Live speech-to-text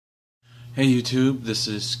Hey YouTube, this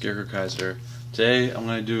is Scarecrow Kaiser. Today I'm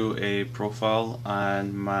going to do a profile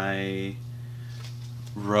on my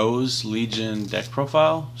Rose Legion deck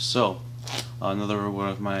profile. So, another one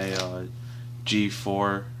of my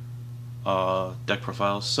G4 deck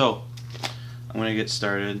profiles. So, I'm going to get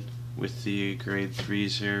started with the grade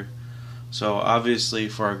 3s here. So, obviously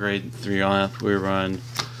for our grade 3 lineup, we run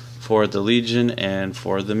for the Legion and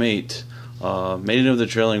for the Mate. Maiden of the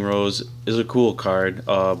Trailing Rose is a cool card.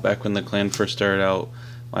 Back when the clan first started out,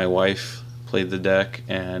 my wife played the deck,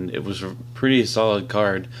 and it was a pretty solid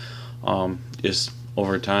card. Just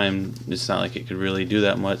over time, it's not like it could really do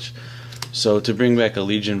that much. So to bring back a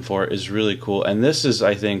Legion for it is really cool. And this is,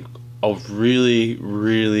 I think, a really,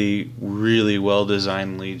 really, really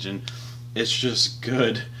well-designed Legion. It's just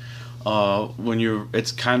good.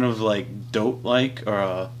 It's kind of like Dote-like,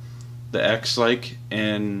 or the X-like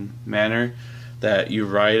in manner that you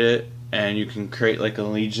ride it and you can create like a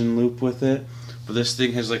Legion loop with it. But this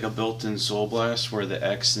thing has like a built-in Soul Blast where the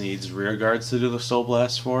X needs rear guards to do the Soul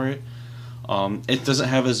Blast for it. It doesn't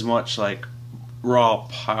have as much like raw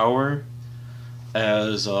power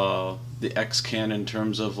as the X can, in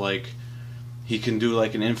terms of like he can do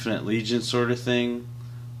like an Infinite Legion sort of thing,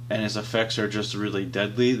 and his effects are just really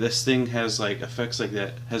deadly. This thing has like effects like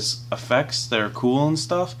that, has effects that are cool and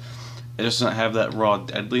stuff. It doesn't have that raw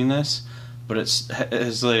deadliness, but it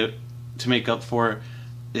has like, to make up for it,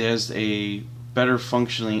 it has a better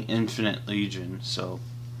functioning Infinite Legion. So,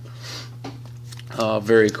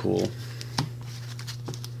 very cool.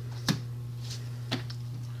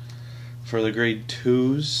 For the grade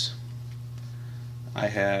 2s, I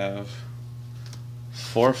have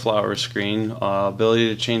 4 Flower Screen,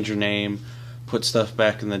 ability to change your name, put stuff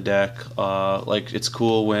back in the deck. Like, it's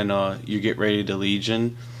cool when you get ready to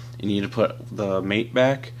Legion. You need to put the Mate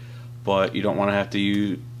back, but you don't want to have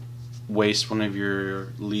to waste one of your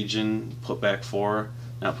Legion, put back 4,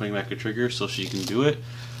 not putting back a trigger, so she can do it,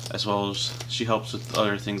 as well as she helps with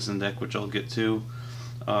other things in the deck, which I'll get to.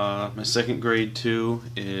 My second grade 2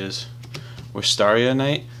 is Wistaria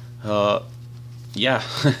Knight. Yeah,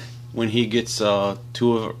 when he gets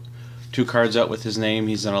two cards out with his name,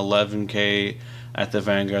 he's an 11k at the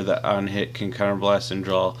Vanguard that on hit can counterblast and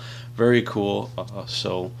draw. Very cool.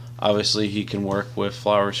 So obviously he can work with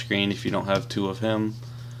Flower Screen if you don't have 2 of him.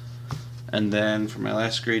 And then for my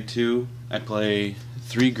last grade 2, I play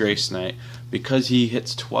 3 Grace Knight. Because he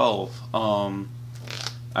hits 12,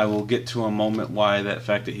 I will get to a moment why that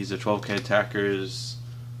fact that he's a 12k attacker is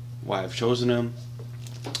why I've chosen him.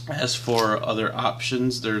 As for other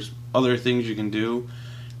options, there's other things you can do,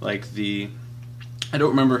 like I don't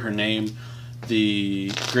remember her name,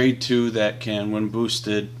 the grade 2 that can, when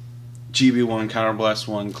boosted, GB1 Counterblast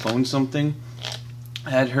 1 clone something. I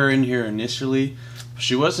had her in here initially.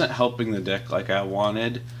 She wasn't helping the deck like I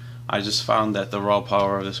wanted. I just found that the raw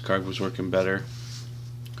power of this card was working better.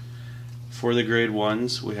 For the grade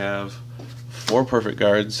 1s, we have 4 Perfect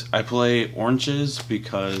Guards. I play oranges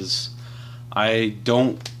because you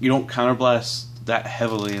don't counterblast that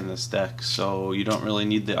heavily in this deck, so you don't really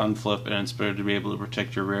need the unflip, and it's better to be able to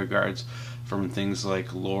protect your rear guards from things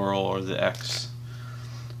like Laurel or the X.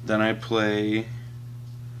 Then I play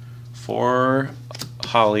 4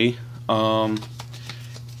 Holly.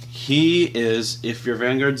 He is, if your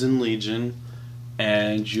Vanguard's in Legion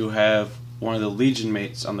and you have one of the Legion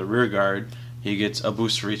mates on the rear guard, he gets a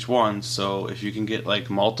boost for each one. So if you can get like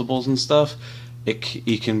multiples and stuff,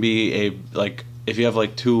 he can be if you have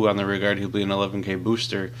like 2 on the rear guard, he'll be an 11k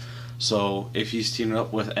booster. So if he's teaming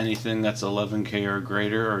up with anything that's 11k or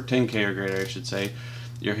greater, or 10k or greater I should say,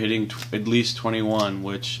 you're hitting at least 21,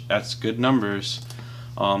 which that's good numbers.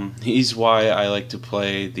 He's why I like to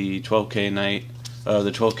play the 12k Knight,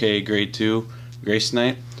 the 12k grade 2 Grace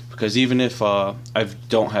Knight, because even if I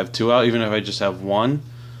don't have 2 out, even if I just have 1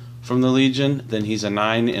 from the Legion, then he's a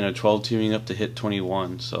 9 and a 12 teaming up to hit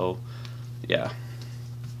 21. So yeah,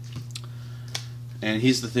 and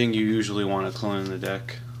he's the thing you usually want to clone in the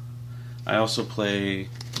deck. I also play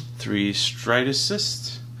 3 Stride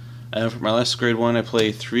Assist. And for my last grade 1, I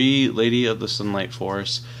play 3 Lady of the Sunlight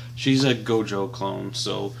Forest. She's a Gojo clone,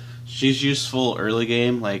 so she's useful early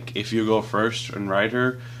game. Like, if you go first and ride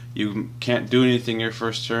her, you can't do anything your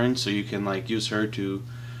first turn, so you can like use her to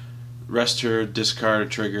rest her, discard a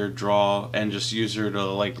trigger, draw, and just use her to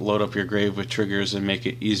like load up your grave with triggers and make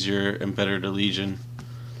it easier and better to Legion.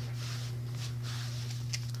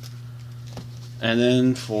 And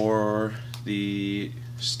then for the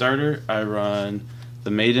starter, I run the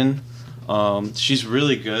Maiden. She's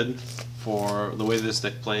really good for the way this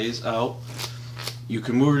deck plays out. You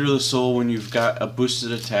can move her to the soul when you've got a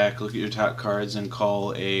boosted attack, look at your top cards, and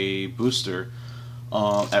call a booster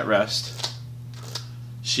at rest.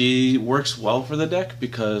 She works well for the deck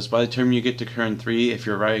because by the time you get to turn 3, if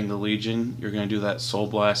you're riding the Legion, you're going to do that Soul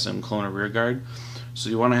Blast and clone a Rearguard. So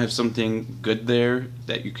you want to have something good there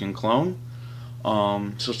that you can clone.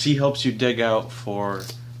 So she helps you dig out for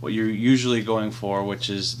what you're usually going for, which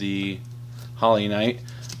is the Holly Knight,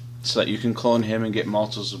 so that you can clone him and get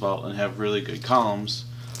Maltos about and have really good columns.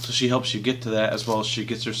 So she helps you get to that, as well as she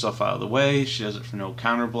gets herself out of the way. She does it for no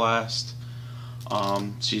counterblast.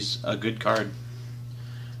 She's a good card.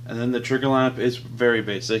 And then the trigger lineup is very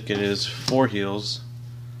basic. It is 4 heals,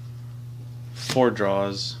 4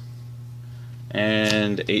 draws,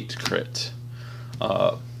 and 8 crit.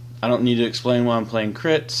 I don't need to explain why I'm playing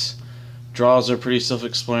crits. Draws are pretty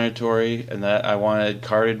self-explanatory, and that I wanted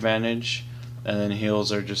card advantage, and then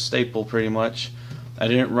heals are just staple pretty much. I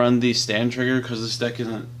didn't run the stand trigger because this deck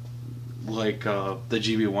isn't like the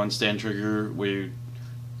GB1 stand trigger where you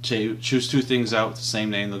choose 2 things out with the same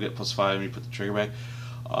name, they'll get +5 and you put the trigger back.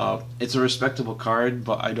 It's a respectable card,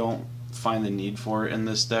 but I don't find the need for it in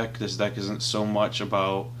this deck. This deck isn't so much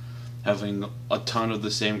about having a ton of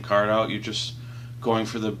the same card out. You're just going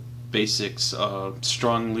for the basics,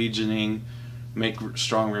 strong legioning, make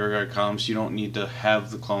strong rearguard columns. You don't need to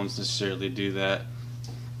have the clones necessarily do that.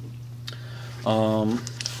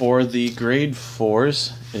 For the grade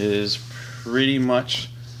 4s is pretty much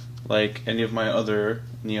like any of my other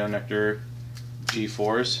Neo Nectar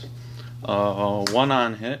G4s. 1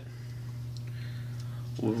 on hit,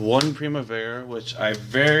 1 Primavera, which I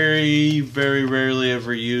very, very rarely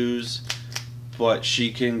ever use, but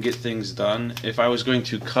she can get things done. If I was going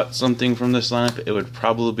to cut something from this lineup, it would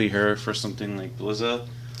probably be her for something like Blizza,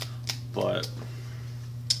 but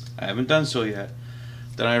I haven't done so yet.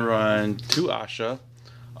 Then I run 2 Asha.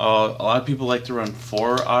 A lot of people like to run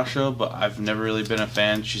 4 Asha, but I've never really been a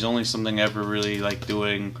fan. She's only something I ever really like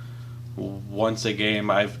doing once a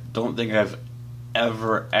game. I don't think I've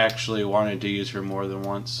ever actually wanted to use her more than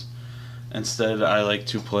once. Instead, I like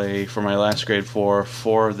to play, for my last grade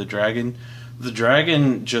 4, the Dragon. The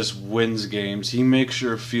Dragon just wins games. He makes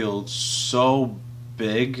your field so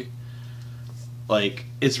big, like,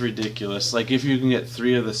 it's ridiculous. Like, if you can get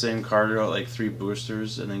 3 of the same card out, like 3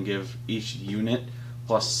 boosters, and then give each unit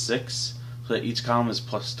 +6, so that each column is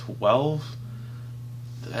 +12,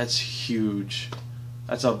 that's huge.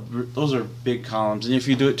 Those are big columns, and if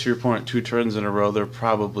you do it to your opponent 2 turns in a row, they're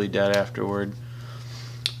probably dead afterward.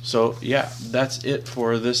 So yeah, that's it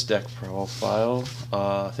for this deck profile.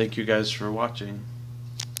 Thank you guys for watching.